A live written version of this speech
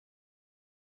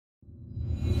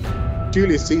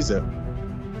Julius Caesar,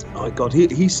 oh God,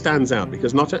 he stands out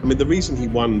because the reason he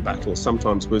won battles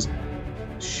sometimes was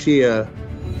sheer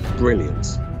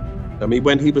brilliance. I mean,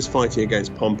 when he was fighting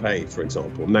against Pompey, for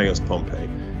example, Gnaeus Pompey,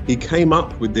 he came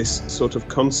up with this sort of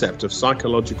concept of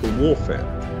psychological warfare,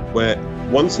 where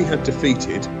once he had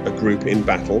defeated a group in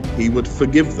battle, he would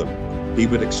forgive them. He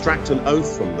would extract an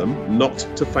oath from them not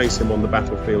to face him on the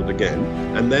battlefield again.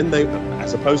 And then they,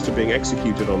 as opposed to being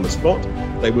executed on the spot,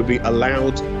 they would be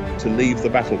allowed to leave the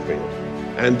battlefield.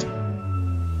 And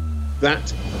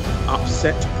that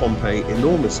upset Pompey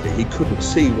enormously. He couldn't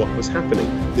see what was happening.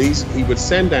 He would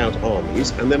send out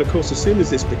armies, and then of course, as soon as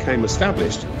this became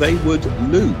established, they would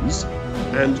lose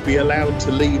and be allowed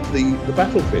to leave the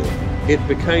battlefield. It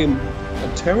became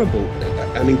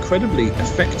an incredibly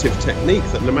effective technique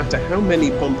that no matter how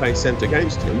many Pompey sent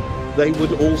against him, they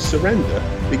would all surrender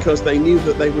because they knew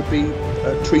that they would be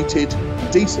treated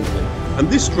decently. And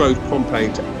this drove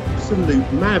Pompey to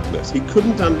absolute madness. He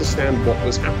couldn't understand what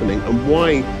was happening and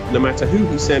why, no matter who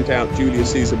he sent out,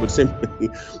 Julius Caesar would simply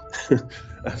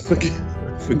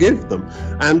forgive them.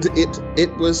 And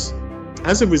it was,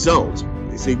 as a result,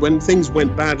 you see, when things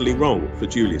went badly wrong for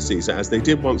Julius Caesar, as they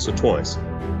did once or twice,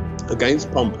 against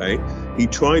Pompey, he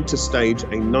tried to stage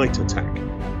a night attack.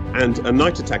 And a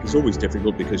night attack is always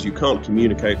difficult because you can't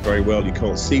communicate very well, you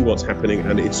can't see what's happening,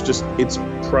 and it's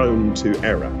prone to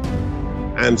error.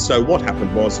 And so what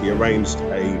happened was he arranged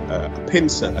a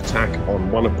pincer attack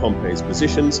on one of Pompey's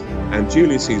positions, and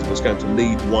Julius Caesar was going to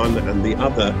lead one and the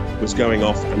other was going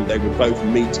off, and they would both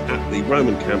meet at the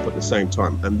Roman camp at the same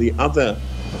time. And the other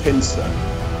pincer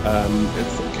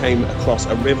came across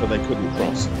a river they couldn't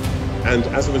cross. And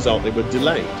as a result, they were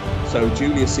delayed. So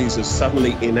Julius Caesar's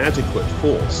suddenly inadequate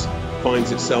force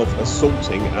finds itself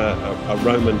assaulting a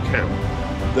Roman camp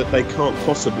that they can't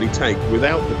possibly take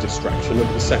without the distraction of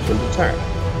the second attack.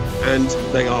 And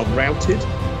they are routed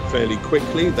fairly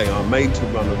quickly. They are made to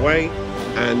run away.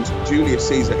 And Julius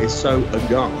Caesar is so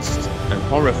aghast and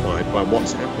horrified by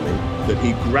what's happening that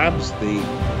he grabs the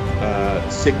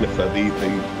signifer,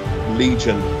 the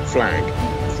legion flag,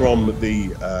 from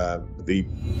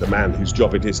the man whose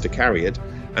job it is to carry it,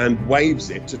 and waves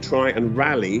it to try and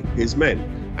rally his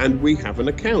men. And we have an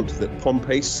account that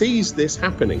Pompey sees this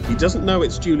happening. He doesn't know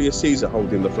it's Julius Caesar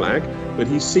holding the flag, but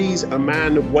he sees a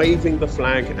man waving the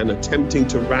flag and attempting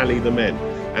to rally the men.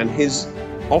 And his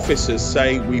officers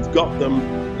say, "We've got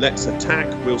them, let's attack,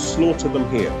 we'll slaughter them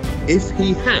here." If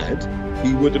he had,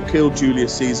 he would have killed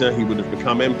Julius Caesar, he would have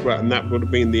become emperor, and that would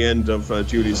have been the end of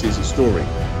Julius Caesar's story.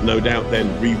 No doubt then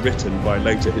rewritten by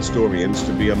later historians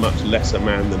to be a much lesser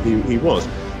man than he was.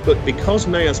 But because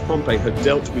Gnaeus Pompey had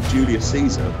dealt with Julius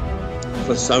Caesar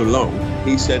for so long,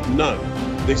 he said, "No,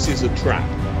 this is a trap.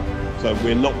 So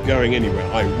we're not going anywhere.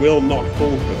 I will not fall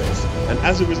for this." And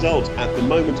as a result, at the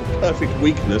moment of perfect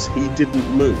weakness, he didn't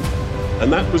move.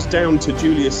 And that was down to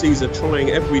Julius Caesar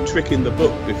trying every trick in the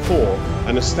book before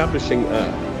and establishing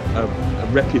a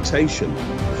reputation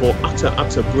for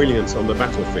utter brilliance on the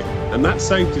battlefield. And that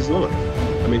saved his life.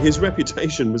 I mean, his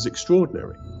reputation was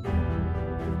extraordinary.